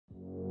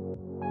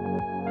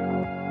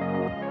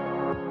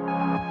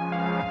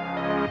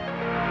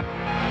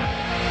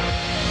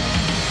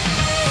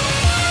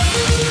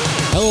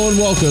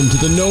welcome to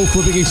the No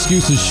Flipping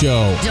Excuses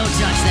Show. Don't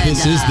touch that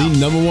This is the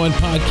 #1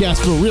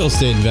 podcast for real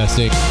estate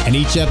investing, and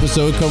each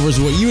episode covers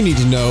what you need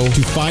to know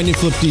to find and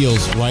flip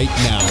deals right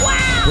now.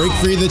 Wow! Break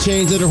free of the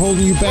chains that are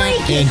holding you back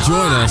and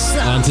join us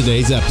on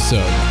today's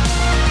episode.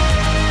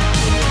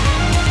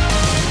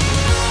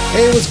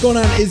 Hey, what's going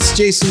on? It's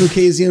Jason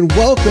Lucchese, and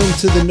welcome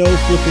to the No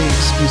Flipping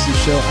Excuses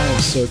Show. I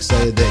am so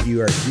excited that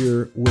you are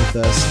here with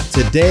us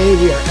today.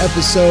 We are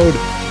episode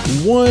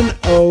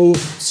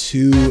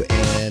 102,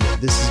 and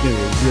this is going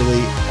to be a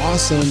really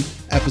awesome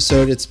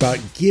episode. It's about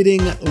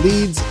getting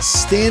leads,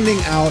 standing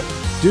out,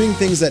 doing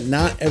things that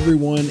not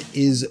everyone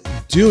is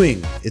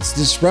doing. It's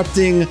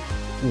disrupting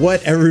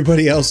what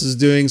everybody else is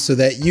doing so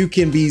that you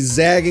can be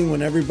zagging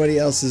when everybody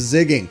else is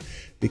zigging,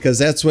 because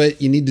that's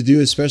what you need to do,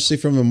 especially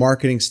from a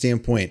marketing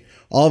standpoint.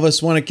 All of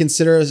us want to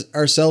consider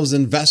ourselves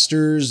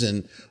investors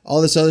and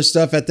all this other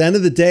stuff. At the end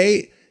of the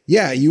day,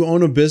 yeah, you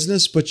own a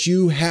business, but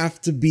you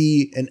have to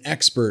be an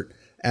expert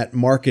at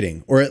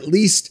marketing, or at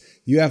least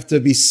you have to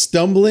be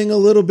stumbling a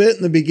little bit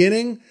in the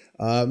beginning,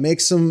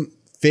 make some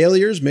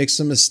failures, make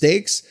some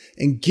mistakes,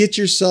 and get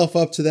yourself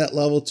up to that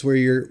level to where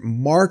you're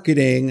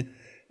marketing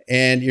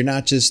and you're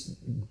not just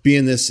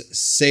being this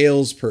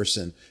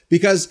salesperson.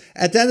 Because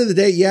at the end of the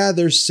day, yeah,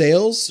 there's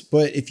sales,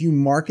 but if you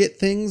market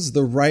things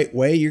the right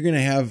way, you're going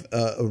to have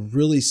a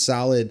really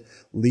solid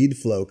lead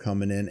flow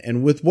coming in.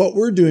 And with what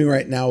we're doing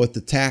right now with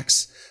the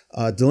tax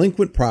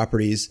delinquent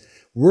properties,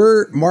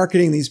 we're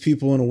marketing these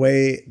people in a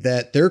way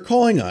that they're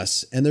calling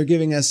us and they're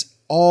giving us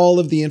all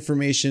of the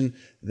information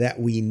that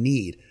we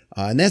need.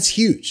 And that's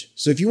huge.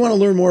 So if you want to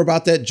learn more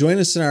about that, join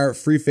us in our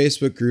free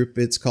Facebook group.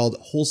 It's called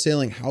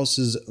Wholesaling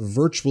Houses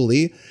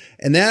Virtually.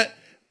 And that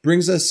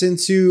brings us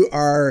into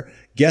our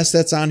guest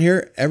that's on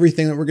here.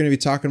 Everything that we're going to be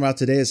talking about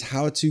today is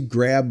how to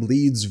grab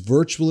leads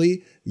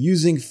virtually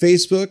using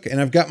Facebook. And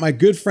I've got my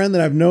good friend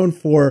that I've known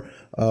for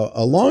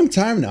a long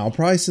time now,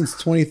 probably since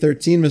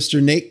 2013,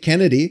 Mr. Nate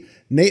Kennedy.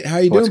 Nate, how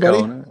you doing,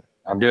 buddy?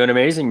 I'm doing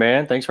amazing,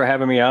 man. Thanks for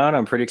having me on.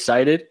 I'm pretty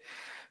excited.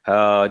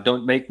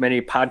 Don't make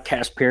many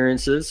podcast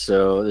appearances,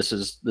 so this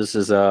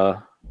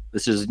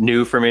is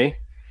new for me.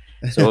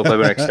 So hopefully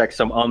I'm going to expect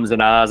some ums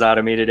and ahs out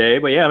of me today.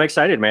 But yeah, I'm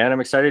excited, man.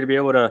 I'm excited to be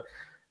able to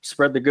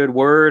spread the good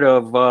word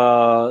of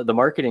the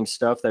marketing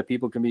stuff that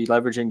people can be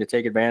leveraging to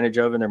take advantage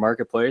of in their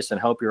marketplace and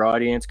help your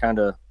audience kind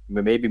of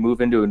maybe move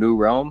into a new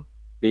realm.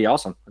 Be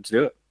awesome. Let's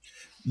do it.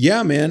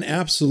 Yeah, man,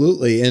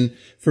 absolutely. And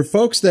for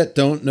folks that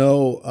don't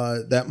know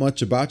that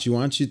much about you, why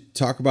don't you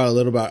talk about a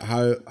little about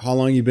how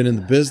long you've been in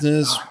the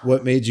business,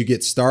 what made you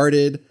get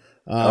started?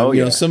 You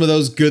know, some of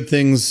those good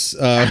things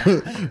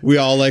we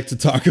all like to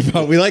talk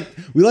about. We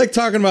like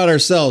talking about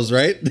ourselves,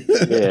 right?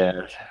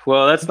 Yeah.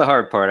 Well, that's the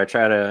hard part. I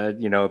try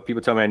to,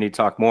 people tell me I need to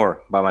talk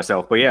more about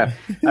myself, but yeah,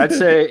 I'd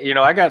say,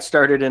 I got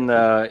started in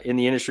the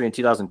industry in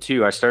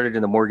 2002. I started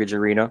in the mortgage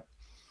arena.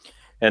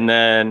 And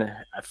then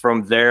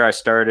from there, I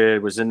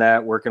was in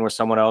that working with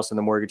someone else in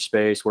the mortgage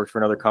space, worked for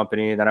another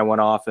company. And then I went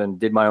off and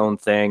did my own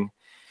thing,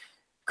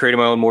 created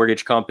my own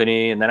mortgage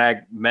company. And then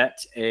I met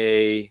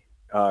a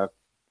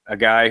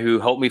guy who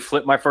helped me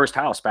flip my first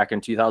house back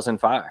in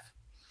 2005.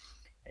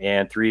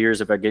 And 3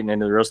 years of getting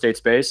into the real estate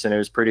space. And it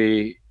was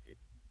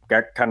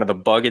got kind of the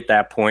bug at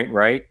that point,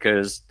 right?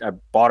 Because I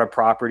bought a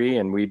property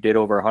and we did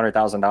over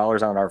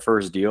 $100,000 on our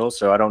first deal.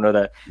 So I don't know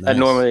that that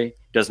normally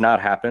does not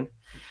happen.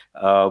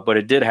 But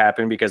it did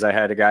happen because I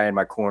had a guy in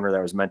my corner that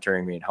was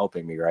mentoring me and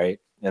helping me, right?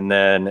 And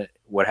then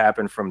what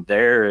happened from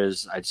there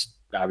is I just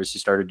obviously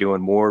started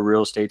doing more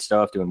real estate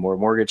stuff, doing more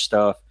mortgage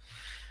stuff.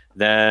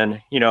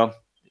 Then,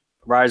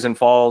 rise and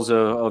falls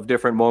of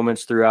different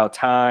moments throughout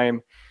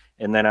time.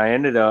 And then I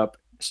ended up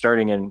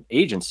starting an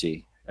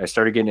agency. I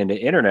started getting into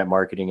internet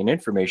marketing and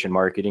information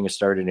marketing. I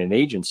started an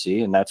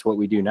agency, and that's what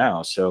we do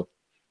now. So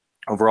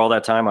over all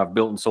that time, I've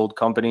built and sold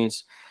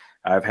companies.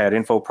 I've had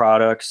info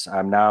products.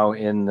 I'm now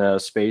in the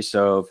space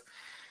of,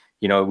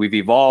 we've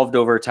evolved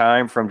over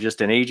time from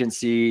just an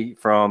agency,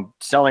 from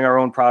selling our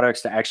own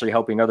products to actually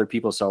helping other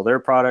people sell their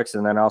products,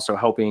 and then also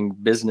helping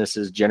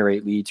businesses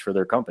generate leads for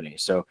their company.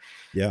 So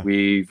yeah,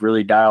 we've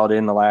really dialed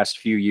in the last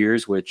few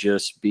years with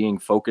just being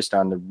focused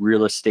on the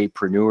real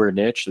estate-preneur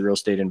niche, the real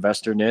estate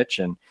investor niche.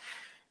 And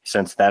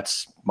since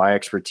that's my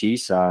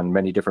expertise on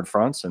many different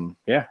fronts, and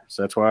yeah,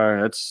 so that's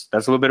a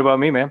little bit about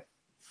me, man.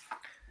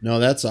 No,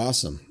 that's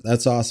awesome.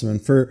 That's awesome.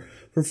 And for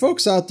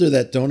folks out there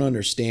that don't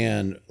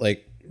understand,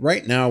 like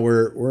right now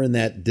we're in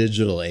that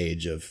digital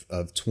age of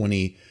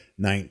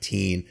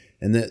 2019,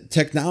 and the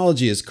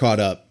technology has caught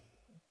up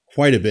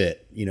quite a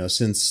bit,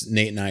 since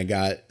Nate and I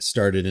got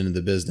started into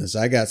the business.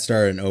 I got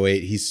started in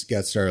 2008. He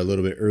got started a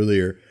little bit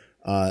earlier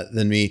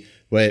than me,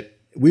 but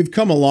we've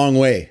come a long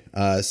way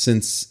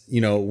since,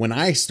 when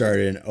I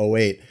started in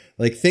 2008.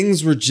 Like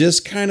things were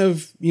just kind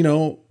of,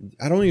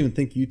 I don't even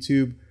think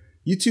YouTube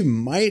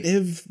might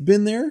have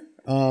been there.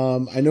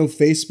 I know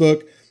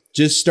Facebook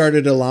just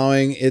started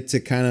allowing it to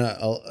kind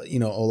of,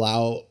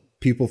 allow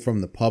people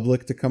from the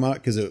public to come out,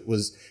 because it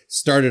was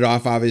started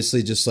off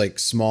obviously just like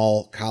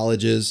small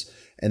colleges,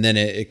 and then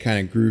it kind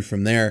of grew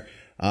from there.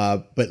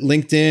 But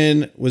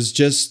LinkedIn was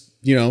just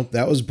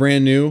that was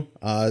brand new.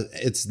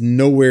 It's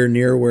nowhere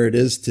near where it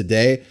is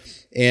today.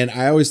 And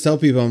I always tell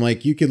people, I'm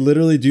like, you could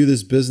literally do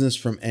this business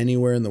from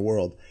anywhere in the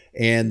world.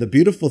 And the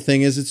beautiful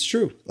thing is it's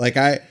true. Like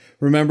I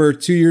remember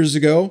 2 years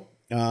ago,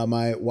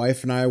 my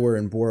wife and I were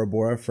in Bora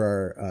Bora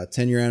for our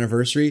 10-year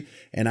anniversary.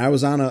 And I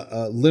was on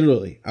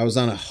I was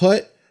on a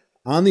hut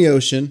on the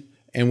ocean,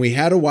 and we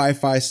had a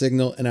Wi-Fi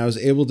signal, and I was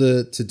able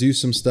to do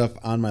some stuff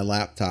on my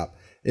laptop.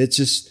 It's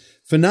just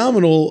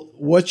phenomenal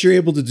what you're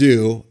able to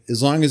do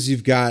as long as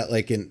you've got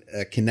like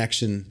a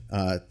connection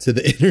to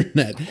the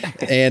internet.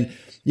 And,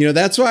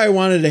 that's why I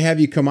wanted to have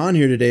you come on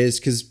here today, is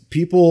because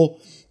people,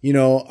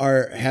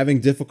 are having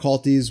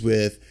difficulties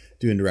with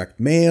doing direct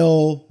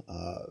mail,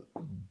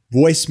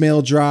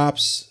 voicemail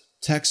drops,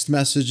 text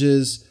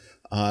messages,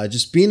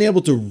 just being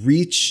able to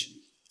reach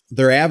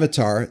their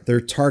avatar, their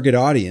target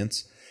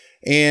audience.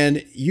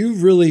 And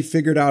you've really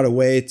figured out a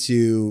way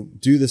to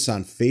do this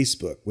on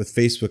Facebook with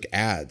Facebook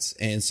ads.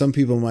 And some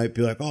people might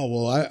be like, oh,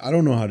 well, I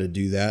don't know how to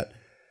do that.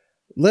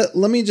 Let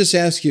me just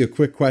ask you a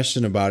quick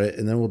question about it,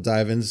 and then we'll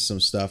dive into some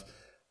stuff.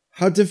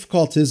 How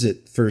difficult is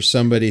it for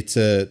somebody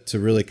to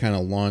really kind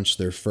of launch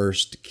their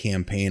first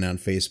campaign on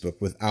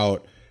Facebook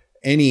without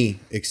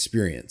any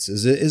experience?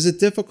 Is it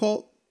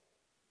difficult?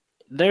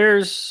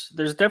 There's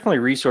definitely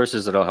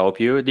resources that'll help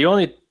you. The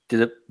only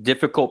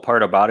difficult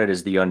part about it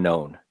is the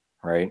unknown,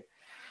 right?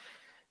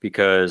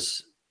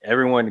 Because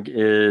everyone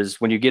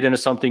is, when you get into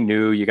something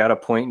new, you got to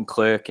point and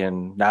click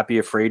and not be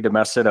afraid to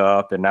mess it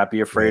up and not be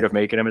afraid of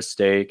making a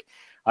mistake.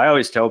 I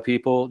always tell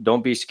people,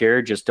 don't be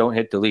scared, just don't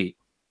hit delete.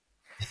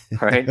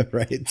 Right.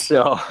 Right.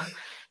 So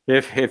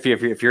if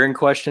you're in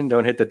question,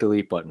 don't hit the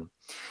delete button.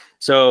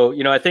 So,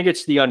 I think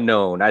it's the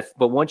unknown.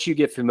 But once you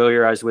get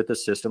familiarized with the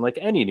system, like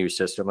any new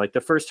system, like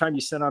the first time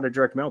you sent out a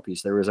direct mail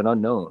piece, there was an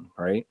unknown,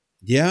 right?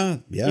 Yeah.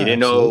 You didn't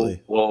know,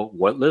 well,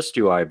 what list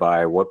do I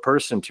buy? What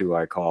person do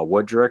I call?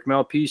 What direct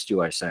mail piece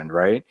do I send?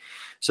 Right.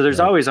 So there's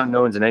always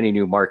unknowns in any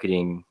new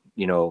marketing,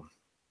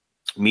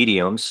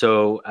 medium.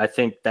 So I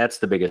think that's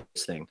the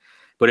biggest thing.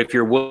 But if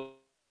you're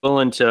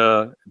willing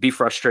to be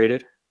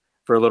frustrated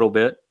for a little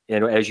bit,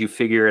 and as you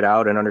figure it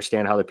out and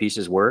understand how the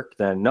pieces work,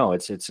 then no,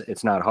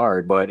 it's not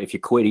hard. But if you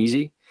quit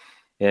easy,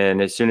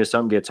 and as soon as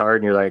something gets hard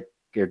and you're like,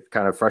 it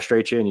kind of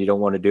frustrates you and you don't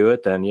want to do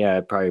it, then yeah,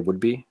 it probably would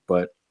be.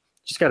 But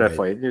just got to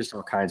fight. There's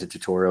all kinds of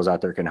tutorials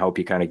out there can help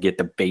you kind of get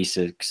the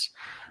basics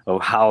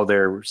of how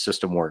their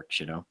system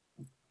works,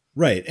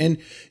 Right. And,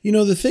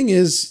 the thing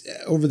is,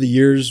 over the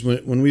years,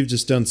 when we've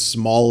just done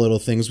small little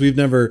things, we've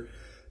never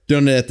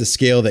done it at the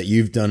scale that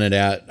you've done it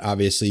at.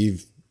 Obviously,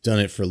 you've done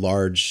it for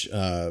large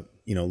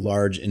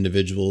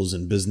individuals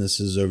and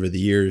businesses over the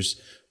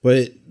years.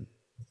 But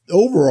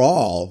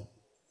overall,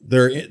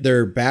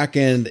 their back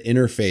end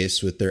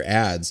interface with their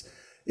ads,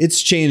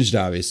 it's changed,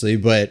 obviously.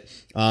 But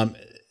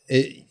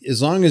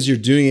as long as you're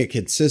doing it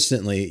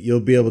consistently,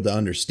 you'll be able to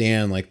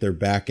understand like their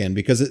back end,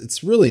 because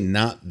it's really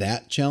not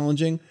that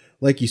challenging.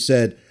 Like you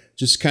said,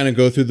 just kind of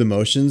go through the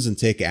motions and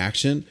take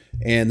action.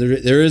 And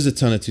there is a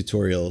ton of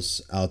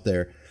tutorials out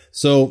there.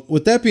 So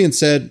with that being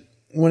said,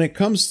 when it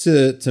comes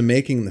to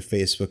making the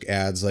Facebook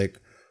ads, like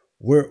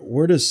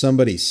where does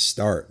somebody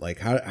start? Like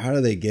how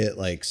do they get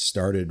like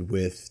started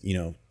with,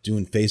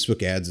 doing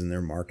Facebook ads in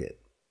their market?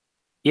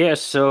 Yeah.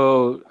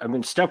 So,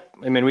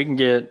 we can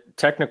get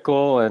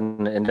technical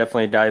and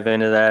definitely dive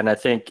into that. And I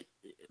think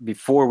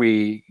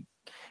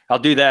I'll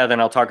do that, then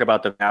I'll talk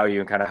about the value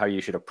and kind of how you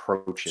should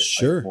approach it.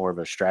 Sure. Like more of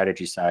a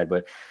strategy side.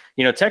 But,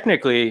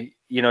 technically,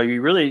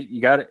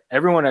 you got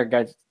everyone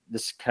got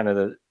this kind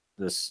of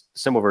this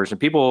simple version.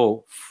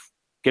 People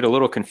get a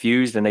little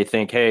confused and they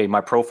think, hey, my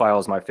profile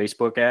is my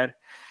Facebook ad.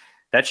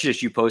 That's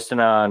just you posting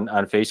on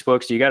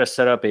Facebook. So you got to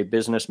set up a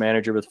business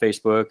manager with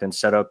Facebook, then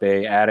set up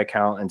a ad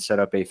account and set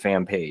up a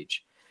fan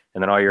page.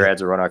 And then all your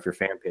ads will run off your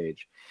fan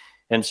page.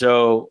 And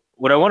so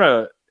what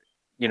I'd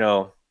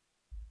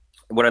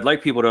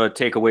like people to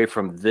take away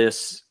from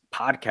this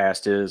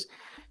podcast is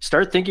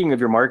start thinking of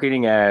your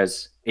marketing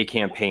as a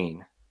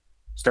campaign.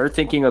 Start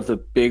thinking of the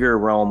bigger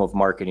realm of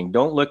marketing.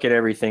 Don't look at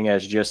everything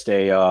as just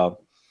as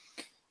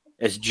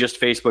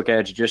just Facebook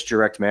ads, just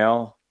direct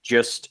mail,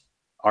 just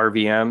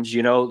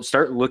RVMs.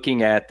 Start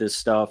looking at this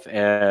stuff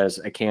as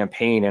a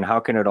campaign and how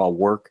can it all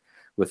work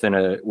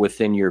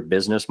within your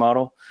business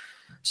model.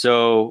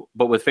 So,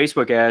 but with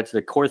Facebook ads,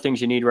 the core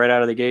things you need right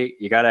out of the gate,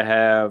 you're going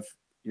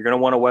to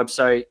want a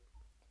website.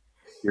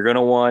 You're going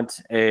to want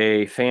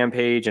a fan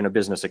page and a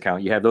business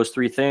account. You have those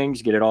three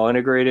things, get it all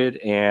integrated,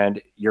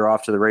 and you're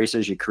off to the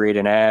races. You create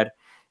an ad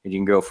and you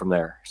can go from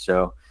there.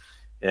 So,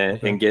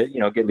 and get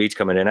leads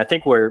coming in. I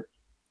think a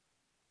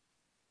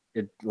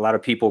lot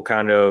of people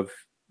kind of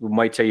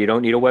might tell you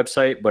don't need a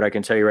website, but I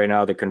can tell you right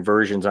now, the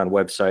conversions on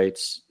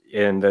websites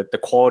and the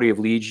quality of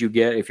leads you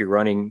get, if you're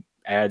running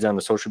ads on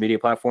the social media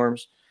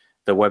platforms,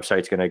 the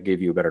website's going to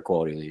give you a better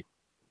quality lead.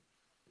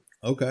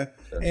 Okay.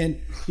 And,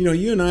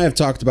 you and I have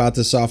talked about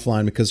this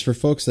offline, because for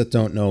folks that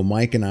don't know,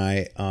 Mike and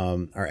I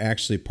are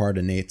actually part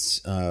of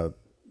Nate's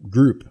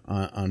group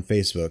on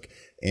Facebook.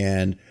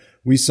 And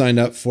we signed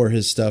up for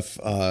his stuff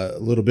a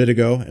little bit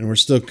ago, and we're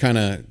still kind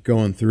of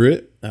going through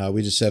it.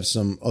 We just have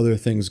some other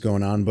things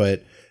going on,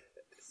 but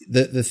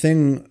the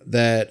thing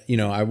that, you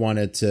know, I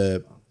wanted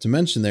to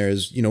mention there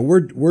is, you know,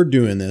 we're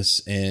doing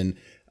this, and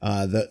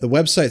the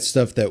website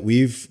stuff that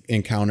we've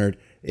encountered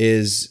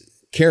is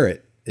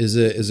Carrot is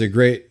a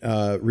great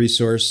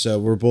resource.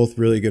 We're both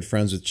really good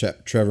friends with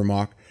Trevor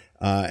Mock,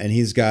 and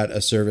he's got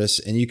a service,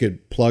 and you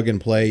could plug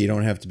and play. You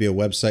don't have to be a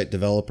website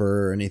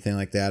developer or anything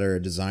like that, or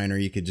a designer.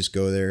 You could just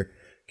go there,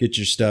 get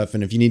your stuff.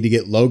 And if you need to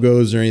get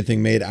logos or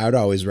anything made, I'd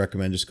always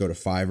recommend just go to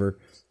Fiverr.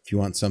 If you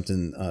want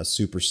something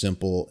super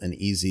simple and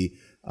easy,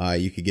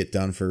 you could get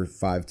done for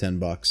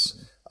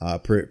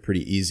 $5-10,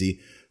 pretty easy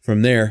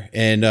from there.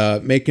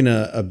 And making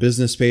a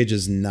business page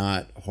is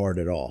not hard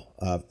at all.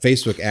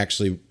 Facebook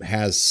actually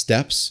has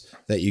steps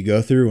that you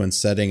go through when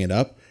setting it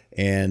up,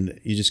 and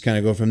you just kind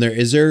of go from there.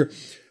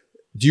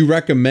 Do you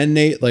recommend,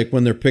 Nate, like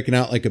when they're picking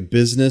out like a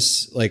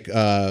business, like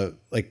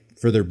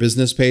for their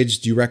business page,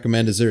 do you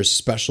recommend, is there a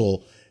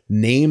special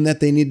name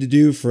that they need to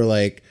do for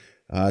like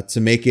to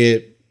make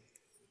it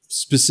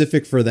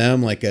specific for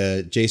them, like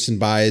a Jason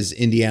buys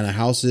Indiana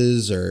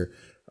houses, or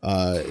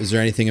is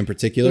there anything in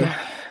particular?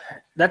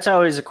 That's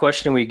always a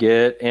question we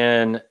get,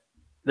 and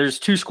there's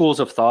two schools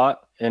of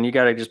thought, and you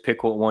got to just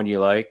pick what one you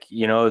like.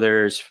 You know,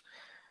 there's,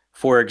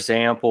 for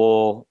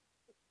example,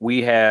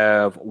 we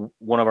have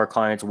one of our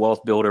clients,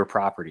 Wealth Builder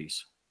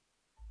Properties,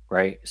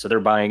 right? So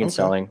they're buying and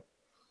selling.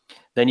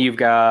 Then we've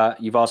got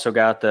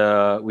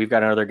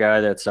another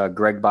guy that's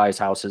Greg Buys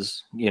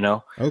Houses, you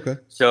know? Okay.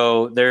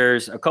 So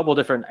there's a couple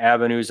different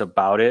avenues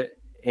about it.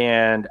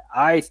 And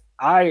if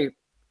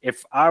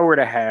I were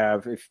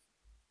to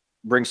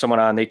bring someone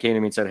on, they came to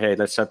me and said, hey,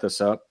 let's set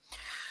this up,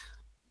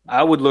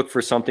 I would look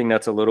for something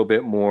that's a little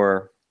bit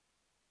more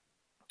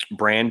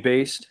brand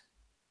based.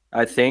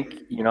 I think,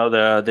 you know,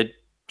 the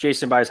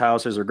Jason Buys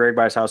Houses or Greg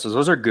Buys Houses,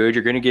 those are good.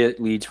 You're going to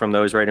get leads from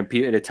those, right? And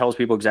it tells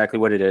people exactly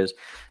what it is.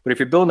 But if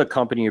you're building a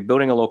company, you're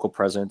building a local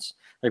presence.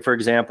 Like, for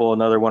example,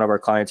 another one of our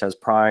clients has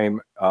Prime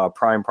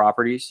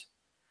Properties.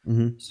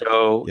 Mm-hmm.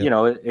 So, yep. You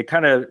know, it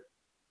kind of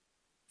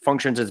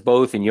functions as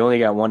both, and you only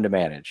got one to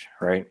manage,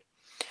 right?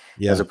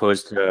 Yeah. As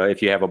opposed to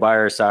if you have a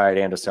buyer side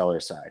and a seller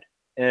side.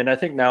 And I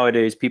think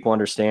nowadays people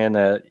understand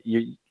that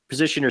you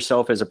position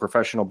yourself as a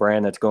professional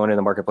brand that's going in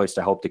the marketplace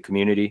to help the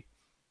community,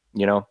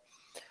 you know,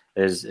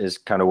 is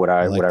kind of what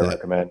I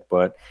recommend.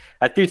 But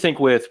I do think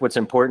with what's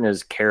important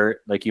is Carrot,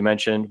 like you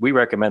mentioned, we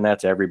recommend that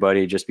to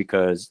everybody just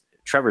because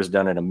Trevor's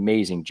done an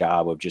amazing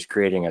job of just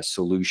creating a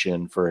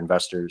solution for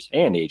investors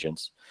and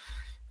agents,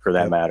 for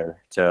that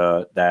matter,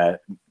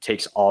 that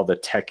takes all the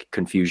tech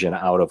confusion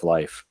out of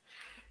life.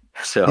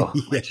 So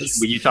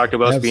yes, when you talked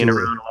about us being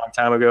around a long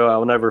time ago,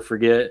 I'll never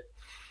forget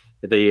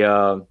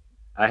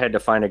I had to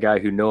find a guy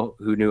who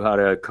knew how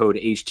to code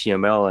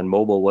HTML, and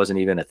mobile wasn't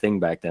even a thing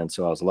back then.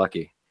 So I was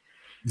lucky.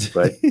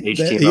 But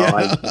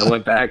HTML, I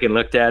went back and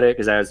looked at it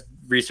because I was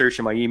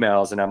researching my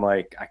emails, and I'm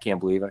like, I can't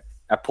believe it.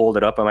 I pulled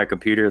it up on my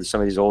computer.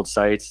 Some of these old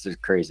sites, it's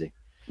crazy.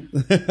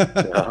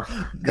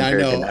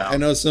 I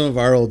know some of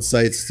our old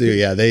sites too.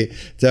 Yeah, they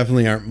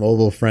definitely aren't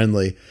mobile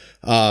friendly.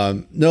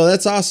 No,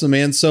 that's awesome,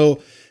 man.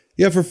 So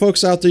yeah, for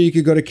folks out there, you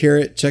could go to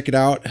Carrot, check it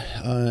out,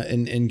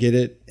 and get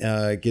it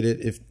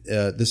if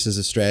this is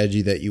a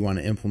strategy that you want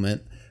to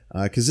implement.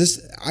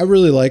 Because I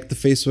really like the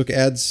Facebook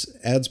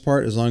ads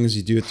part, as long as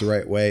you do it the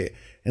right way.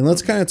 And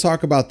let's kind of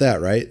talk about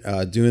that, right?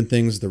 Doing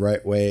things the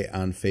right way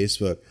on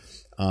Facebook.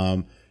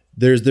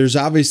 There's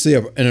obviously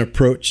an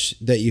approach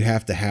that you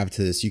have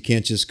to this. You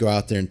can't just go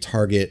out there and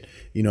target,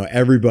 you know,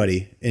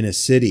 everybody in a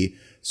city.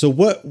 So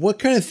what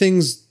kind of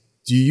things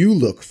do you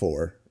look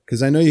for?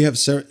 Because I know you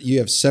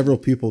have several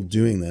people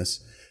doing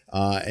this,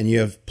 and you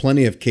have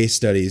plenty of case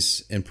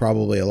studies and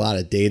probably a lot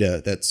of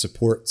data that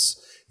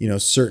supports, you know,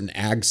 certain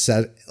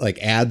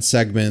ad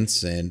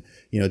segments and,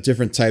 you know,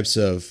 different types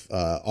of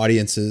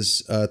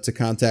audiences to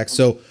contact.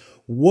 So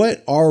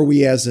what are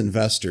we as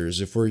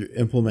investors, if we're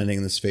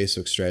implementing this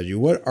Facebook strategy,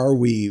 what are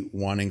we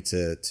wanting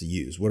to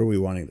use? What are we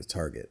wanting to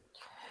target?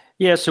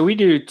 Yeah, so we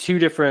do two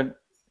different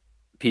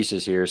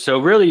pieces here. So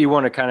really you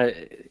want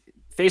to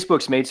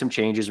Facebook's made some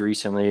changes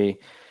recently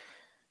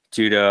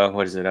due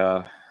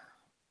to,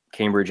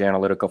 Cambridge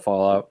Analytica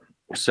fallout.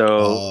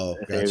 So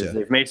gotcha.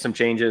 they've made some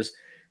changes.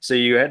 So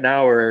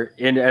now we're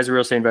in, as a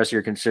real estate investor,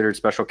 you're considered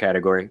special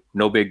category.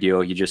 No big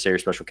deal. You just say you're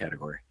special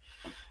category.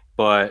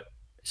 But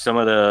some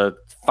of the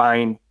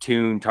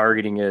fine-tuned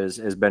targeting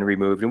has been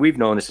removed. And we've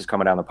known this is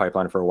coming down the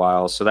pipeline for a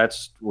while. So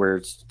that's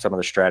where some of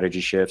the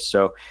strategy shifts.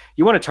 So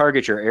you want to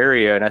target your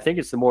area. And I think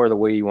it's the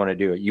way you want to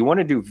do it. You want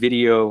to do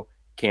video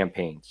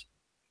campaigns.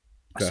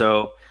 Okay.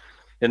 So,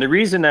 and the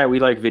reason that we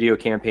like video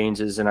campaigns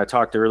is, and I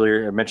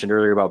mentioned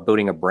earlier about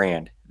building a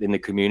brand in the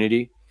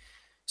community.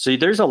 So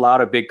there's a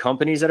lot of big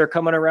companies that are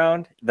coming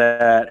around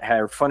that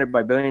are funded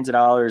by billions of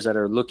dollars that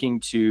are looking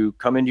to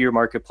come into your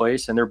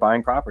marketplace, and they're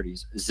buying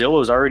properties.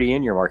 Zillow's already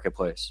in your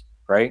marketplace,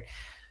 right?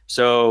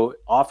 So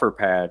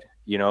OfferPad,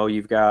 you know,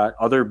 you've got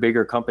other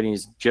bigger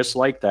companies just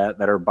like that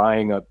are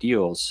buying up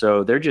deals.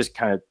 So they're just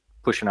kind of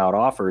pushing out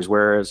offers.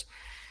 Whereas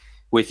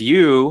With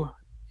you,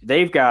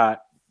 they've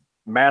got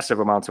massive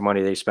amounts of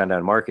money they spend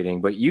on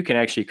marketing, but you can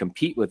actually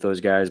compete with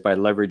those guys by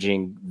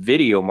leveraging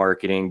video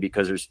marketing,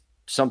 because there's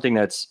something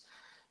that's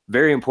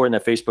very important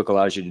that Facebook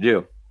allows you to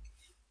do.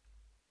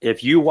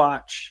 If you're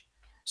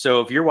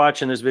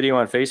watching this video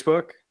on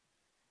Facebook,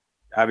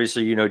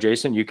 obviously, you know,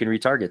 Jason, you can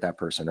retarget that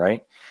person,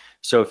 right?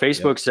 So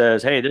Facebook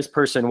says, hey, this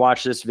person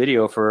watched this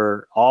video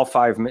for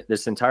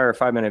this entire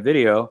 5-minute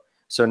video.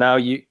 So now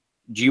do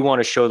you want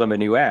to show them a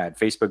new ad?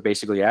 Facebook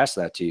basically asks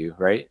that to you,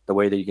 right? The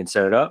way that you can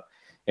set it up.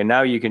 And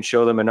now you can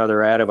show them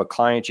another ad of a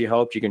client you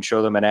helped. You can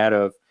show them an ad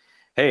of,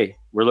 hey,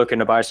 we're looking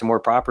to buy some more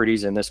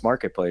properties in this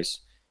marketplace.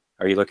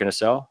 Are you looking to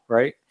sell,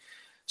 right?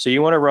 So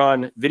you want to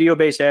run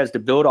video-based ads to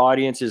build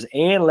audiences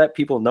and let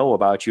people know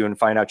about you and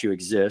find out you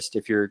exist.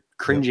 If you're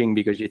cringing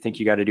because you think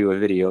you got to do a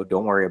video,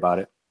 don't worry about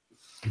it.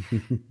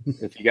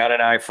 If you got an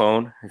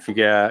iPhone,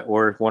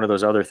 or one of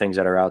those other things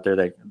that are out there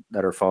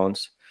that are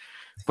phones,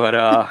 but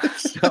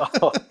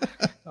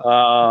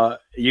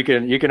you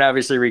can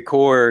obviously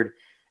record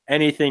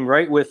anything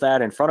right with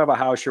that in front of a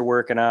house you're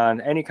working on,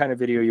 any kind of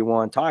video you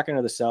want, talking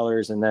to the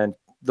sellers. And then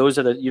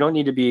you don't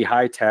need to be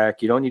high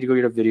tech. You don't need to go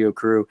get a video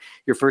crew.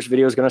 Your first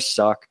video is going to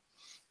suck,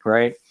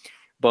 right?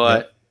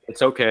 But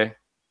it's okay.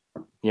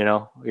 You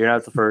know, you're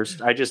not the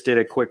first. I just did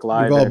a quick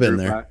live. We've all been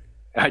there.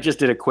 I just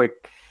did a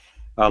quick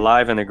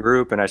live in the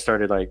group, and I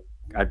started I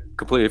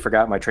completely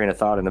forgot my train of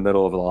thought in the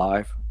middle of the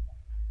live.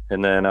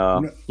 And then,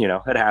 you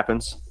know, it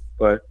happens,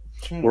 but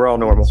we're all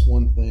normal. That's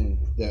one thing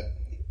that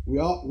we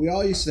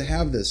all used to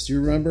have this. Do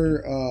you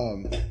remember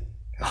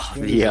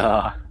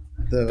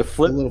the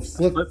little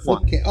flip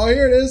cam? Oh,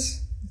 here it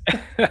is.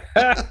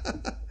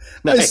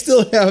 Nice. I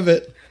still have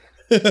it.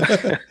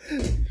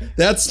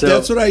 That's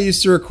what I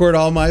used to record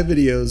all my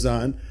videos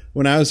on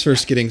when I was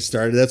first getting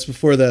started. That's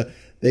before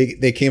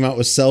they came out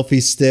with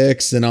selfie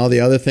sticks and all the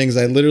other things.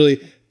 I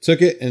literally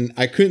took it and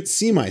I couldn't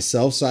see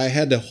myself, so I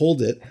had to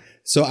hold it.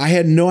 So I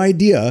had no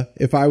idea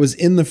if I was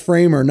in the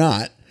frame or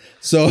not.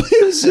 So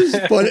it was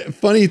just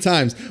funny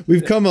times.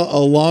 We've come a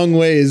long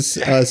ways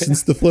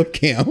since the flip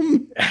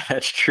cam.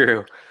 That's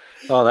true.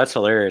 Oh, that's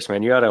hilarious,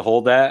 man. You got to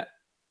hold that.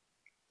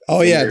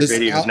 Oh yeah.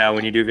 Now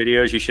when you do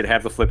videos, you should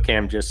have the flip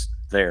cam just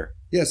there.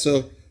 Yeah.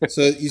 So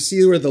you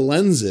see where the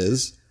lens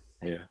is.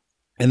 Yeah.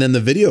 And then the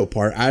video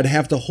part, I'd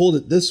have to hold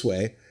it this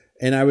way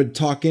and I would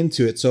talk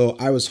into it. So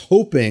I was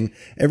hoping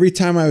every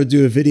time I would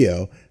do a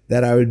video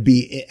that I would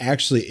be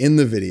actually in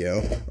the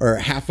video, or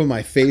half of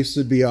my face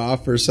would be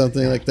off or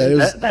something like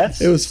that.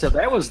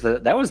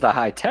 That was the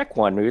high tech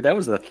one, dude. That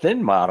was the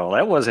thin model.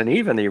 That wasn't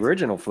even the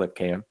original flip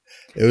cam.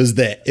 It was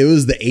the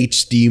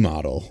HD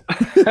model.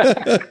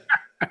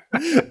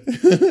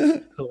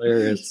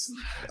 Hilarious.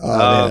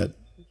 Oh, man.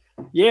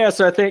 Yeah,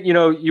 so I think, you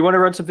know, you want to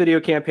run some video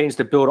campaigns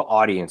to build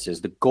audiences.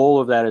 The goal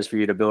of that is for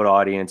you to build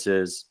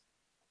audiences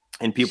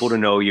and people to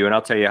know you. And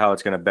I'll tell you how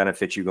it's going to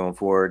benefit you going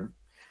forward.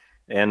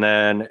 And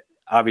then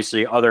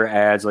obviously other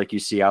ads like you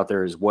see out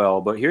there as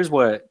well. But here's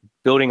what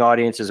building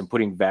audiences and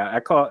putting value, I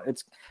call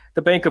it's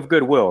the bank of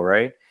goodwill,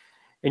 right?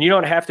 And you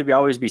don't have to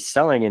always be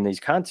selling in these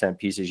content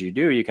pieces you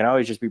do. You can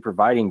always just be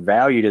providing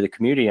value to the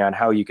community on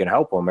how you can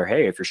help them. Or,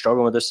 hey, if you're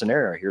struggling with this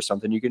scenario, here's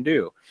something you can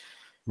do.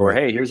 Or,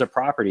 hey, here's a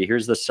property.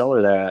 Here's the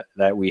seller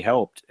that we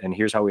helped, and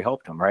here's how we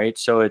helped them, right?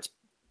 So it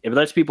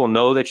lets people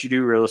know that you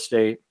do real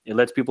estate. It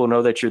lets people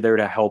know that you're there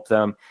to help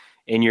them,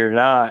 and you're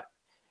not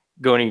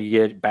going to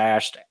get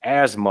bashed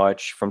as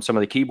much from some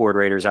of the keyboard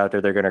raiders out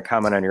there. They're going to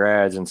comment on your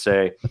ads and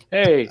say,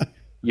 hey,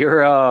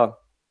 you're a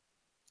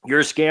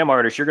scam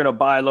artist. You're going to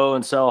buy low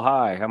and sell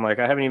high. I'm like,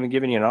 I haven't even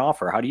given you an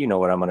offer. How do you know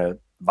what I'm going to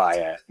buy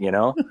at, you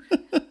know?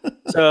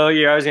 So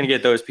yeah, I was going to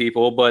get those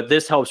people, but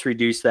this helps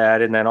reduce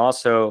that. And then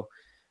also,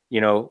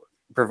 you know,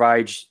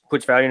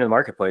 puts value in the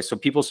marketplace. So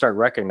people start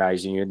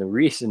recognizing you. And the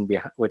reason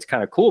behind what's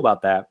kind of cool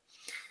about that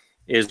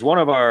is one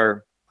of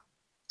our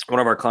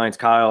clients,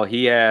 Kyle,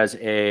 he has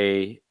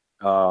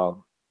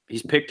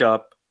he's picked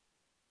up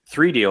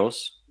 3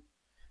 deals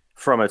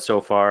from it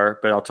so far,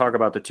 but I'll talk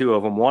about the 2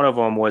 of them. One of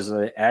them was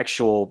an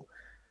actual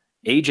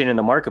agent in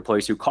the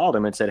marketplace who called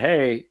him and said,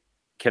 hey,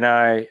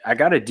 I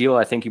got a deal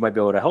I think you might be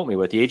able to help me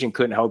with. The agent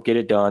couldn't help get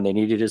it done. They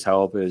needed his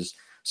help. It was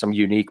some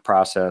unique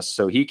process.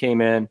 So he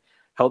came in,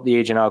 helped the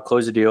agent out,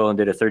 closed the deal, and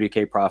did a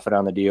 $30K profit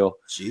on the deal.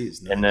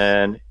 Jeez, nice. And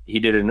then he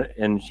did it,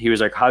 and he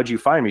was like, how'd you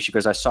find me? She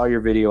goes, I saw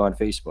your video on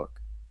Facebook.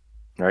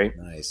 Right?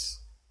 Nice.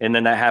 And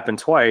then that happened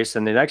twice.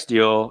 And the next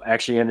deal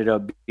actually ended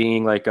up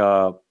being like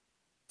a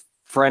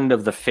friend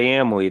of the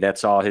family that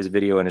saw his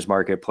video in his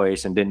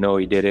marketplace and didn't know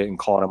he did it and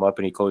called him up,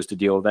 and he closed a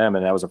deal with them.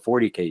 And that was a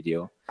 $40K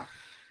deal.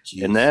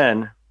 Jeez. And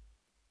then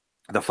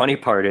the funny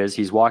part is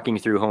he's walking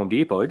through Home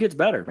Depot. It gets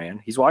better,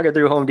 man. He's walking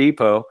through Home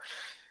Depot,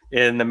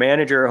 and the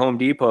manager at Home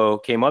Depot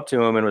came up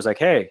to him and was like,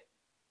 hey,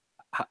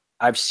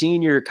 I've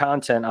seen your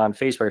content on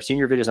Facebook. I've seen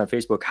your videos on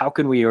Facebook. How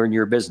can we earn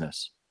your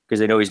business? Because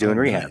they know he's doing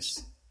rehabs.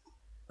 Nice.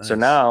 So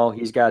now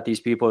he's got these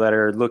people that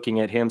are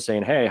looking at him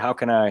saying, hey, how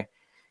can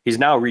he's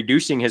now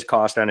reducing his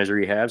cost on his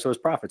rehab. So his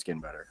profit's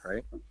getting better.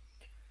 Right.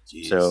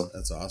 Jeez, so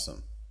that's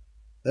awesome.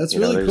 That's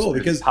really cool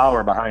because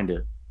power behind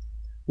it.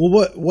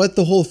 Well, what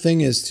the whole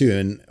thing is too,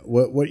 and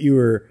what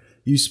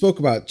you spoke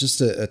about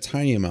just a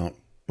tiny amount,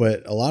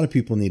 but a lot of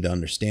people need to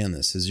understand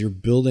this is you're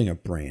building a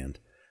brand,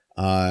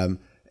 and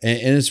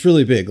it's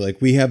really big.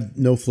 Like we have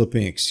no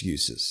flipping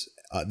excuses.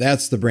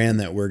 That's the brand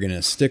that we're going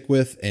to stick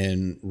with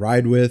and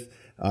ride with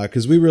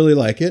because we really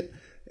like it.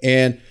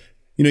 And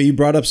you know, you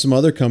brought up some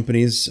other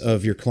companies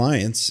of your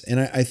clients, and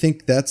I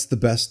think that's the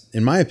best,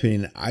 in my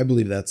opinion. I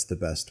believe that's the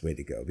best way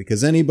to go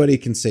because anybody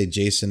can say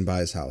Jason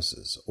buys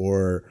houses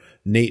or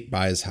Nate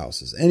buys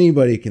houses.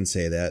 Anybody can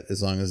say that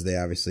as long as they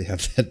obviously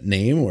have that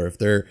name, or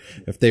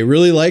if they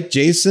really like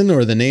Jason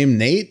or the name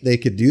Nate, they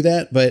could do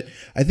that. But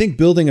I think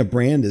building a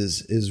brand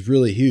is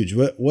really huge.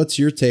 What's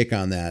your take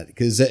on that?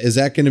 Because is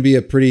that going to be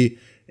a pretty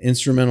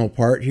instrumental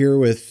part here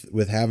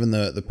with having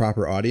the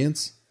proper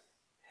audience?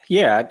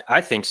 Yeah,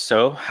 I think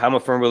so. I'm a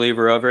firm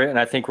believer of it. And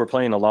I think we're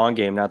playing the long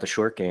game, not the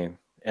short game.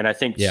 And I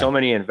think so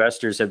many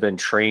investors have been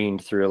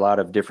trained through a lot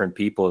of different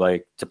people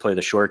like to play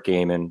the short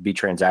game and be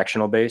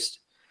transactional based,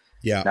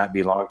 not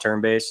be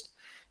long-term based.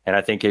 And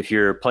I think if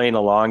you're playing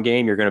the long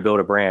game, you're going to build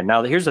a brand.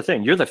 Now, here's the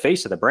thing. You're the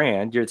face of the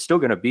brand. It's still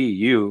going to be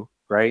you,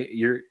 right?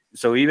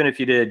 So even if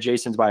you did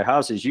Jason's Buy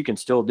Houses, you can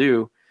still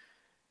do,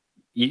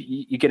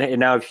 you can, and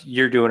now if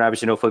you're doing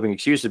obviously no flipping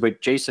excuses, but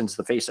Jason's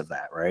the face of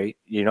that, right?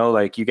 You know,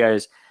 like you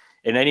guys,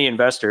 and any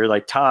investor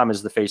like Tom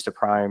is the face to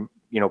prime,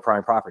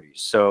 prime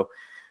properties. So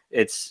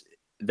you're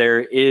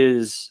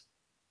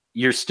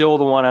still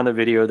the one on the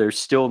video. There's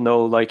still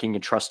no liking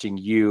and trusting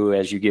you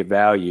as you give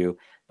value,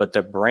 but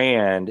the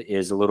brand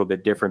is a little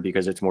bit different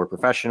because it's more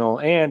professional.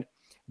 And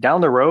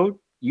down the road,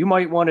 you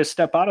might want to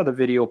step out of the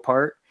video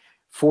part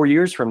 4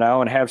 years from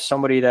now and have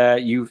somebody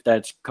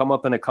that's come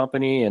up in the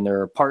company and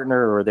they're a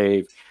partner or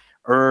they've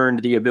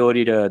earned the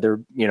ability to,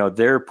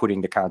 they're putting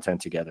the content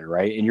together,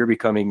 right? And you're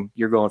going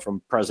from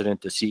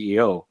president to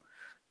CEO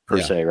per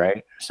se,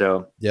 right?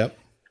 So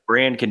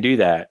brand can do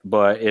that.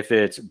 But if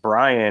it's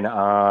Brian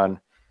on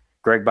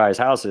Greg Buys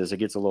Houses, it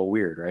gets a little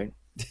weird, right?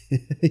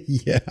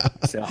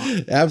 So.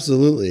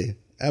 Absolutely,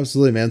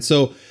 man.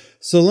 So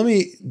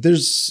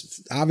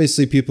there's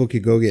obviously people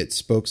could go get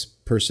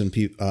spokesperson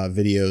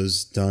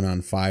videos done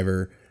on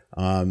Fiverr.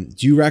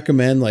 Do you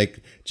recommend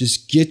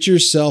just get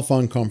yourself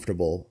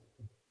uncomfortable,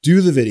 do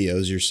the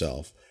videos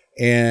yourself,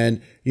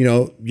 and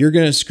you're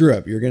going to screw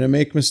up, you're going to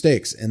make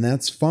mistakes, and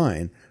that's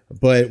fine.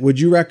 But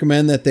would you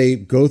recommend that they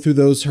go through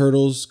those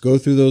hurdles, go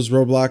through those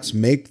roadblocks,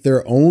 make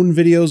their own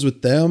videos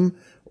with them,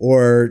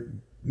 or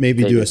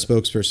maybe do a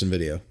spokesperson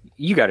video?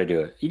 You got to do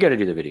it. You got to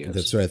do the videos.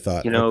 That's what I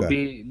thought.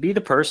 Be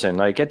the person.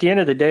 Like at the end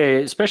of the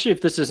day, especially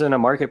if this is in a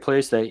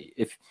marketplace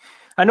if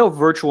I know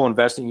virtual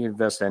investing, you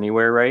invest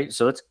anywhere, right?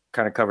 So let's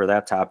kind of cover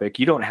that topic.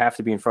 You don't have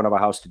to be in front of a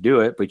house to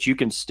do it, but you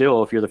can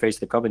still, if you're the face of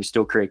the company,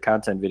 still create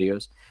content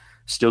videos,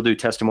 still do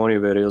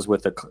testimonial videos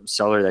with the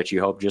seller that you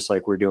help, just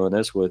like we're doing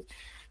this with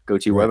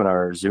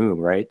GoToWebinar or Zoom,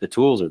 right? The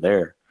tools are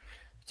there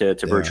to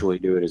virtually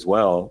do it as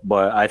well.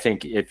 But I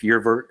think if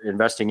you're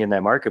investing in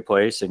that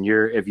marketplace and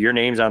if your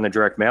name's on the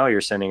direct mail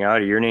you're sending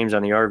out, or your name's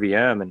on the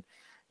RVM, and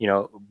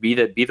be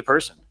the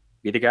person,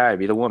 be the guy,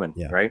 be the woman,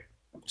 right?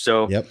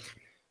 So,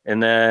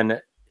 and then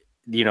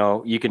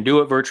you can do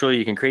it virtually,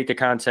 you can create the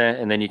content,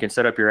 and then you can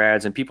set up your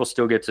ads, and people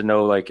still get to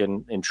know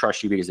and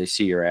trust you because they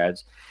see your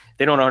ads.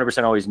 They don't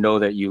 100% always know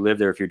that you live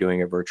there if you're doing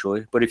it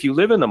virtually, but if you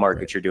live in the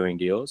market, you're doing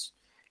deals,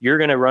 you're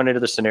going to run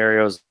into the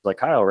scenarios like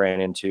Kyle ran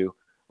into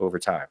over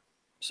time.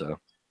 So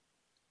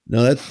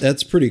no,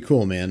 that's pretty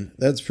cool, man.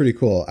 That's pretty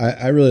cool.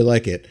 I really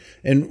like it.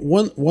 And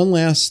one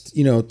last,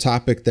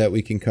 topic that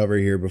we can cover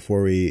here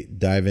before we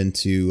dive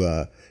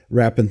into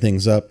wrapping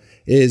things up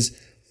is,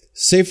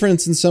 say for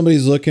instance,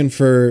 somebody's looking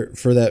for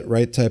that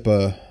right type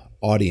of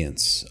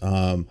audience.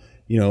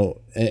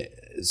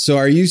 So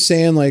are you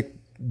saying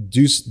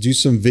do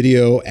some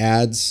video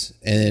ads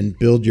and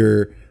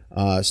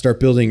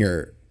start building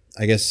your,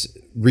 I guess,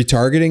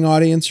 retargeting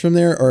audience from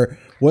there? Or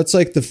what's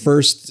the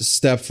first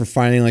step for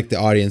finding the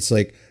audience?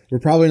 We're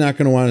probably not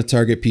going to want to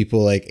target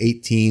people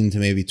 18 to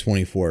maybe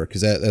 24,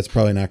 because that's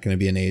probably not going to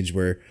be an age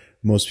where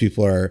most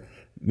people are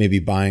maybe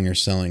buying or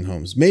selling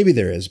homes. Maybe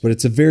there is, but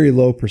it's a very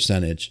low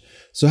percentage.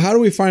 So how do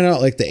we find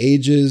out the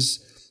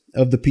ages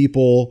of the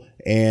people?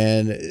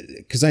 And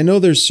because I know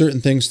there's certain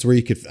things to where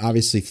you could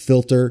obviously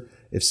filter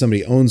if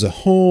somebody owns a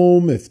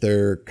home, if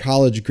they're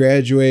college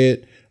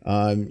graduate.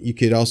 You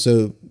could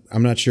also,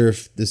 I'm not sure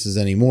if this is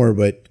anymore,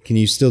 but can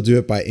you still do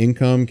it by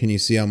income? Can you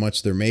see how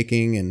much they're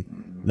making?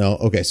 And no.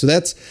 Okay. So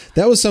that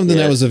was something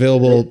that was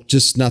available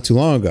just not too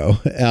long ago.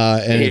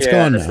 And it's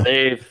gone now.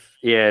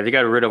 They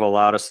got rid of a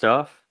lot of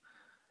stuff.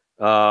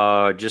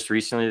 Just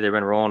recently they've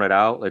been rolling it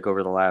out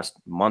over the last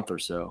month or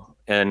so.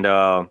 And,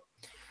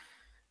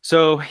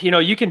 so,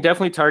 you can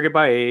definitely target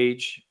by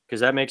age,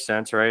 because that makes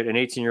sense, right? An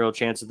 18-year-old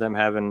chance of them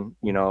having,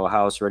 a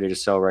house ready to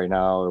sell right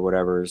now or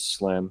whatever is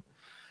slim.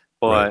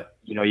 But,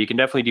 you can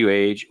definitely do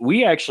age.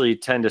 We actually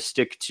tend to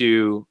stick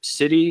to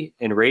city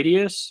and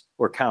radius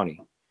or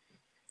county.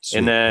 Sweet.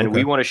 And then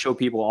we want to show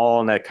people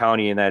all in that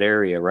county, in that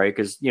area, right?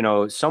 Because,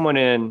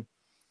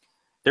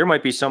 there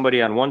might be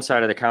somebody on one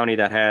side of the county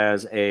that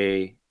has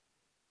a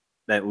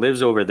that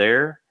lives over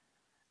there,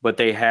 but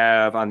they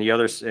have on the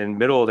other in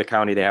middle of the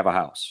county, they have a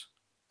house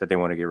that they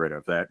want to get rid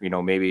of that,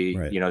 maybe,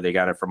 Right. they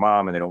got it for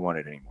mom and they don't want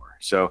it anymore.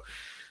 So,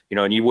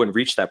 and you wouldn't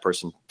reach that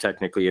person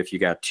technically if you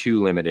got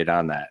too limited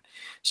on that.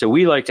 So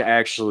we like to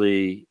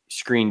actually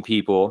screen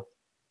people,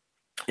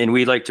 and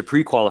we like to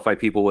pre-qualify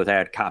people with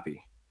ad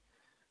copy.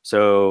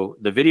 So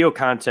the video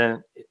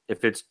content,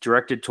 if it's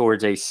directed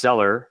towards a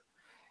seller,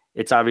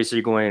 it's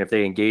obviously going, if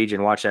they engage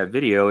and watch that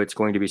video, it's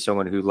going to be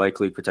someone who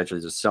likely potentially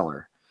is a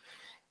seller.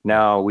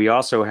 Now, we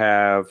also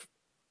have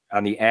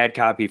on the ad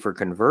copy for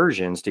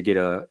conversions to get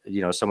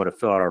someone to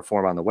fill out our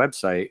form on the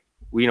website.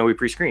 We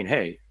pre-screen,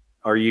 hey,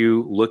 are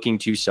you looking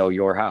to sell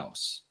your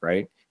house,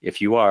 right?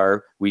 If you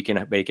are, we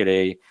can make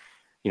it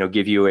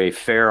give you a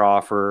fair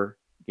offer,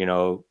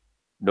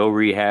 no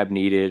rehab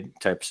needed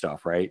type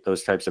stuff, right?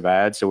 Those types of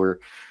ads. So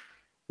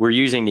we're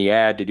using the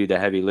ad to do the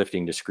heavy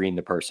lifting to screen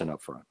the person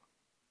up front.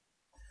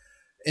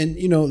 And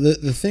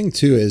the thing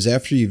too is,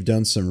 after you've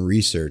done some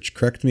research,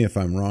 correct me if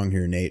I'm wrong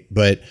here, Nate,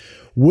 but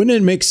wouldn't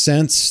it make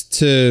sense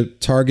to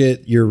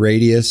target your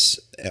radius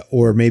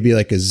or maybe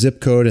like a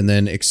zip code and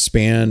then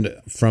expand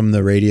from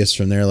the radius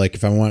from there? Like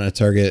if I want to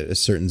target a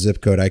certain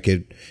zip code, I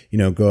could,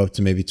 go up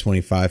to maybe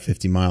 25,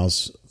 50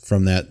 miles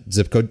from that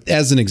zip code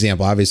as an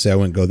example. Obviously I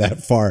wouldn't go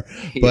that far,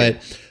 but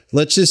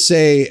let's just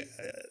say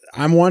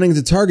I'm wanting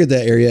to target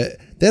that area.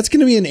 That's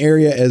going to be an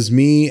area as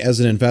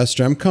an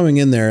investor, I'm coming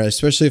in there,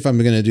 especially if I'm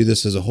going to do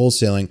this as a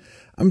wholesaling,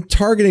 I'm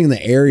targeting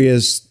the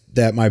areas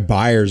that my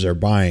buyers are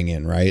buying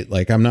in, right?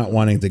 Like I'm not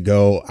wanting to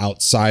go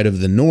outside of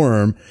the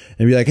norm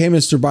and be like, hey,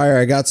 Mr. Buyer,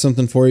 I got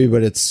something for you,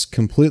 but it's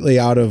completely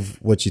out of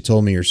what you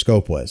told me your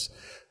scope was.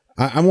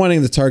 I'm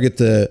wanting to target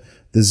the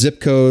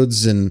zip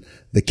codes and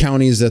the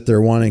counties that they're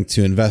wanting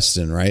to invest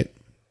in, right?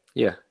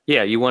 Yeah.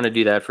 Yeah. You want to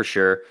do that for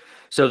sure.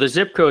 So the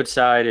zip code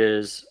side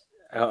is,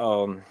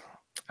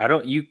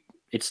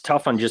 it's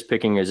tough on just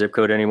picking a zip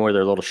code anymore.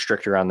 They're a little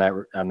stricter on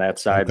that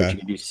side, Okay. but you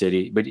can do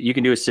city, but you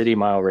can do a city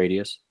mile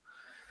radius.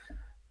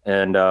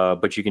 And,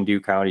 but you can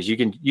do counties, you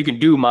can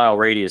do mile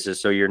radiuses.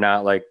 So you're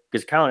not like,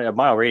 because a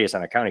mile radius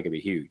on a county could be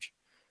huge.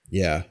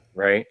 Yeah.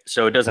 Right.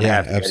 So it doesn't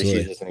have to. Absolutely. I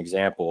just use as an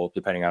example,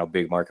 depending on how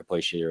big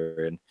marketplace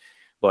you're in.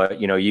 But,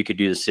 you could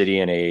do the city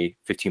in a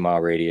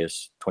 15-mile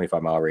radius,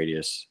 25-mile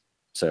radius.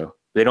 So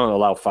they don't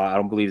allow I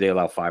don't believe they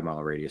allow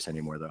 5-mile radius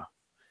anymore, though.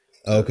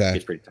 Okay.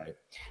 It's pretty tight.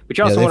 But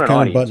you also want an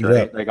audience,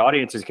 right? Up. Like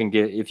audiences can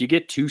if you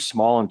get too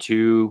small and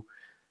too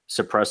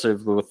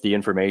suppressive with the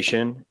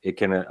information, it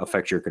can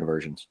affect your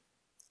conversions.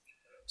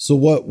 So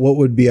what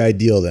would be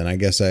ideal then? I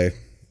guess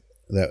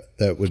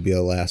that would be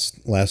a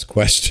last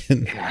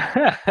question.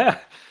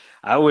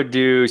 I would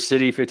do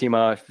city 15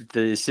 mile.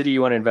 The city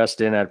you want to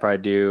invest in, I'd probably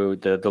do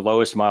the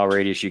lowest mile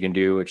radius you can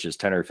do, which is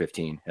 10 or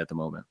 15 at the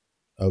moment.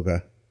 Okay.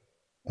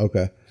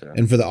 So.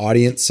 And for the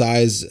audience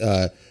size,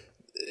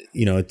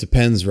 it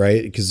depends,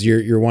 right? Because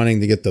you're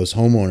wanting to get those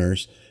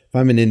homeowners. If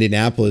I'm in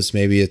Indianapolis,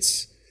 maybe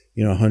it's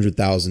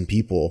 100,000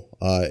 people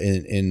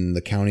in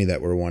the county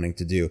that we're wanting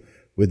to do.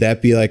 Would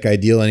that be like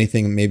ideal?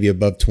 Anything maybe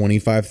above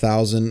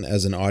 25,000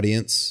 as an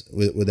audience?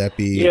 Would that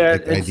be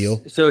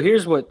ideal? So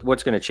here's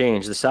what's going to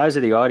change. The size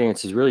of the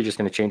audience is really just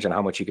going to change on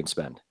how much you can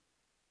spend.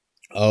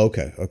 Oh,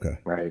 okay.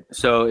 Right.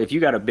 So if you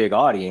got a big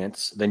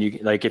audience, then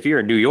if you're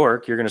in New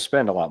York, you're going to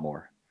spend a lot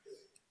more.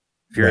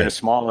 If you're in a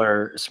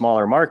smaller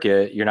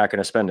market, you're not going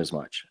to spend as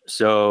much.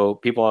 So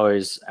people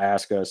always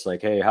ask us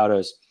like, hey, how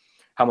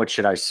much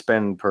should I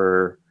spend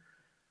per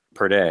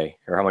day?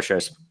 Or how much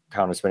should I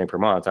count on spending per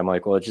month? I'm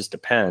like, well, it just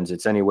depends.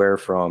 It's anywhere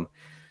from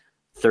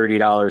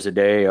 $30 a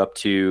day up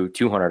to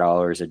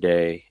 $200 a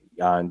day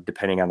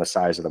depending on the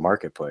size of the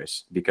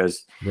marketplace,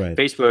 because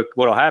Facebook,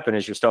 what'll happen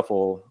is your stuff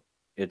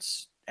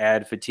it's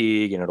ad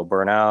fatigue and it'll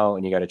burn out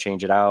and you got to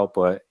change it out,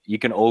 but you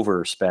can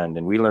overspend.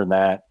 And we learned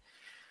that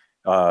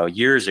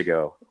years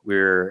ago. We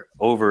were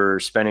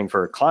overspending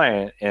for a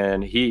client,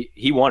 and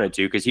he wanted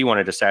to, because he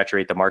wanted to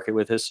saturate the market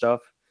with his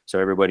stuff so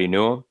everybody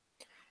knew him,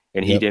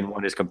 and he didn't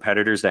want his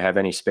competitors to have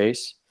any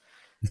space.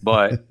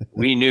 But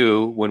we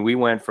knew when we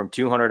went from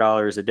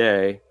 $200 a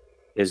day,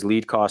 his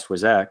lead cost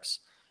was X,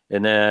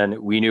 and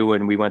then we knew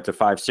when we went to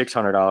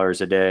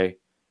 $500-$600 a day,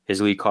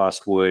 his lead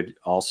cost would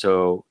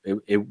also the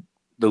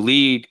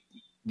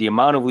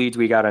amount of leads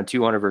we got on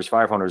 200 versus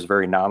 500 was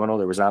very nominal.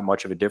 There was not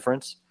much of a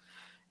difference.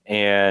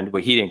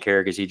 But he didn't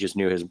care because he just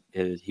knew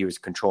he was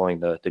controlling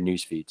the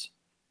news feeds.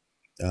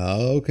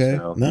 Oh, okay.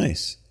 So,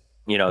 nice.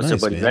 But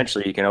man,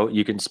 eventually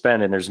you can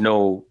spend, and there's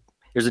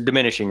a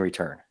diminishing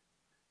return.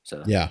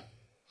 So yeah,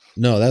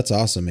 no, that's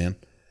awesome, man.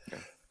 Yeah.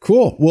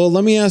 Cool. Well,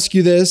 let me ask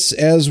you this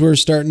as we're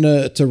starting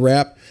to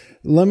wrap.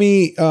 Let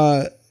me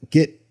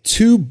get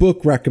 2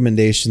 book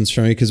recommendations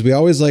from you, because we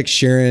always like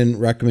sharing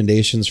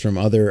recommendations from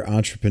other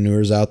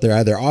entrepreneurs out there,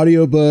 either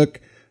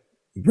audiobook,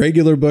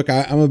 regular book.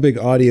 I'm a big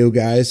audio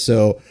guy,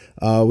 so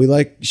we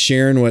like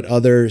sharing what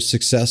other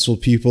successful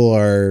people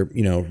are,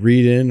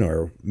 reading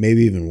or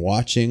maybe even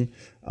watching.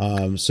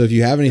 So if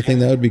you have anything,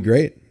 that would be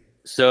great.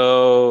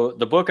 So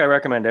the book I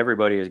recommend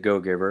everybody is Go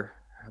Giver,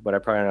 but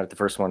I'm probably not the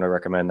first one to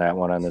recommend that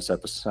one on this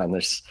episode, on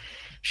this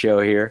show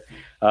here.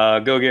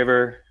 Go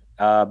Giver.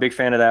 Big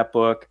fan of that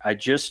book. I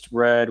just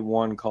read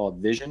one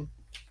called Vision.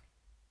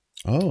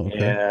 Oh, okay.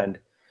 And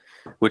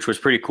which was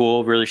pretty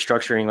cool, really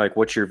structuring like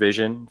what's your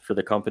vision for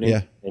the company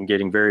and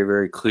getting very,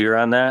 very clear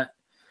on that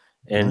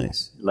and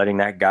letting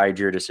that guide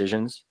your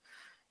decisions.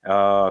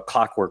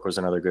 Clockwork was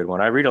another good one.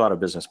 I read a lot of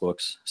business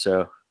books.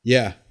 So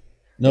yeah.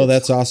 No,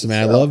 that's awesome,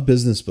 man. I love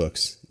business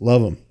books.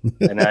 Love them.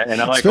 and I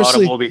like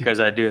Audible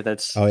because I do. I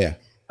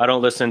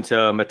don't listen to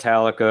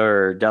Metallica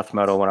or death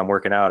metal when I'm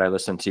working out. I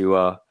listen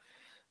to,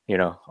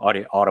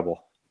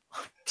 Audible.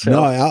 So.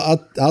 No,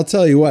 I'll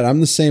tell you what, I'm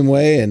the same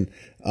way. And,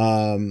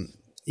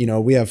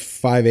 we have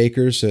 5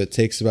 acres, so it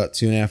takes about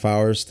 2.5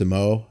 hours to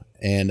mow,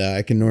 and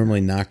I can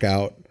normally knock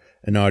out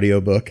an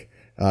audiobook.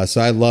 So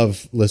I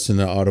love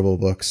listening to Audible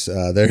books.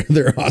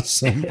 They're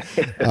awesome.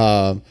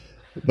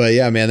 But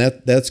yeah,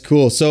 man, that's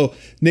cool. So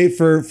Nate,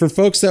 for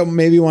folks that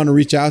maybe want to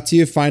reach out to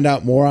you, find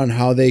out more on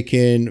how they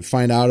can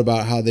find out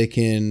about how they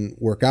can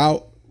work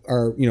out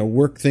or,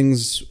 work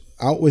things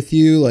out with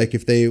you. Like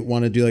if they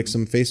want to do like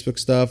some Facebook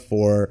stuff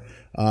or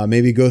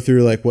maybe go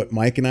through like what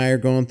Mike and I are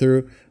going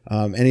through,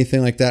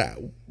 anything like that,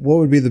 what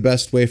would be the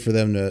best way for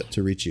them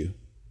to reach you?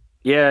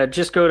 Yeah,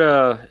 just go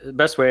to the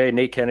best way,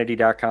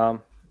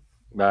 NateKennedy.com,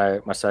 my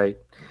site.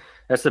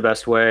 That's the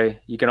best way.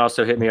 You can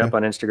also hit me up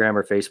on Instagram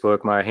or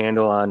Facebook. My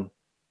handle on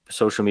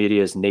social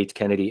media is Nate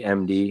Kennedy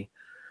MD.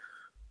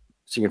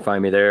 So you can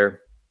find me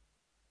there.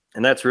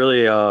 And that's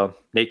really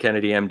Nate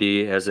Kennedy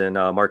MD as in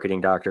marketing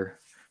doctor.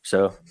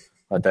 So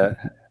let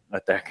that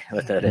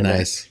in.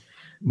 Nice. There.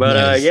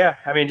 But yeah,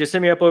 I mean, just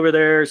hit me up over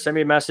there. Send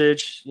me a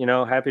message.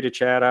 Happy to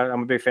chat.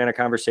 I'm a big fan of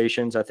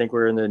conversations. I think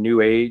we're in the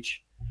new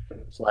age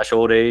 /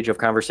 old age of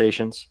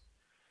conversations.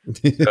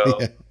 So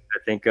I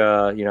think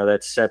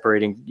that's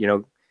separating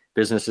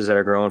businesses that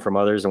are growing from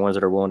others and ones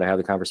that are willing to have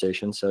the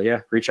conversation. So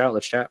yeah, reach out.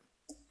 Let's chat.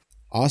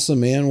 Awesome,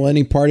 man. Well,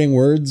 any parting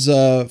words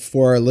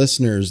for our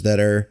listeners that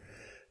are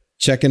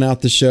checking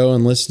out the show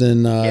and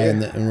listening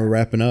and we're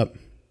wrapping up?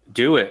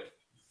 Do it,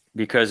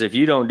 because if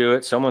you don't do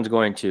it, someone's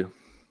going to.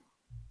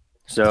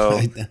 So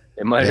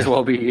it might as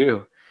well be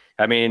you.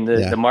 I mean,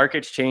 the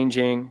market's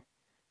changing,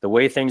 the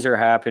way things are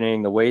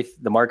happening, the way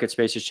the market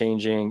space is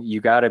changing.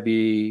 You got to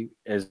be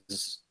as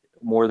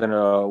more than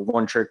a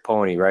one-trick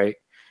pony, right?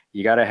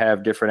 You got to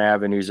have different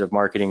avenues of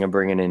marketing and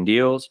bringing in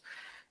deals,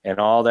 and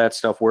all that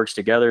stuff works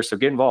together. So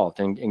get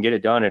involved and get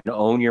it done and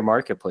own your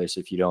marketplace.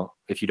 If you don't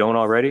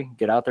already,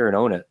 get out there and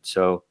own it.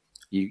 So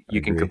you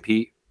can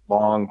compete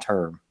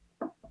long-term.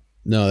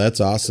 No, that's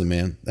awesome,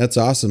 man. That's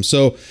awesome.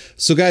 So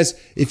guys,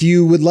 if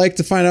you would like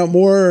to find out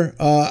more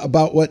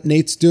about what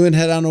Nate's doing,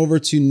 head on over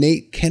to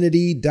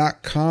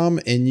NateKennedy.com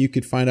and you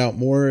could find out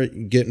more,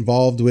 get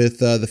involved with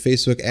the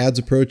Facebook ads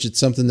approach. It's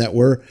something that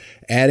we're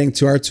adding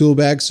to our tool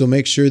bag. So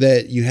make sure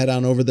that you head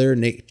on over there,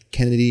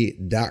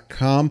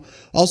 NateKennedy.com.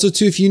 Also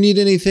too, if you need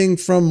anything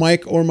from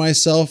Mike or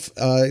myself,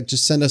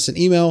 just send us an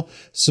email,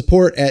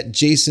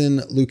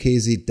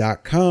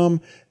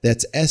 support@jasonluchese.com.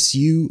 That's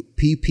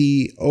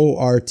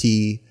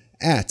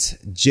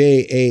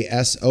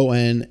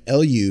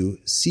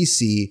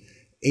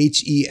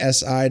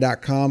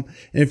support@JasonLuchesi.com.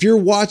 And if you're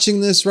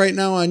watching this right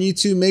now on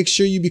YouTube, make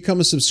sure you become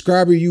a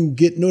subscriber. You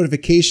get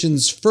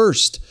notifications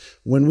first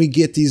when we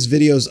get these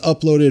videos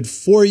uploaded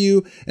for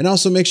you. And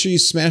also make sure you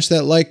smash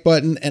that like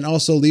button and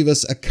also leave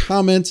us a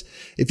comment.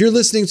 If you're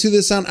listening to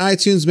this on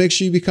iTunes, make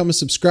sure you become a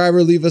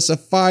subscriber. Leave us a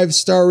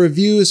 5-star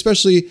review,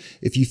 especially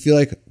if you feel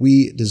like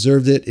we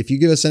deserved it. If you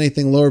give us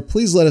anything lower,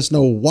 please let us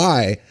know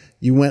why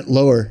you went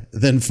lower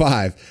than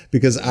 5,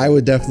 because I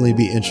would definitely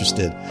be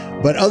interested.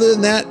 But other than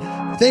that,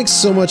 thanks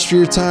so much for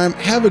your time.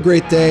 Have a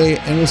great day,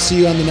 and we'll see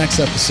you on the next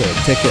episode.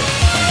 Take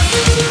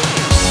care.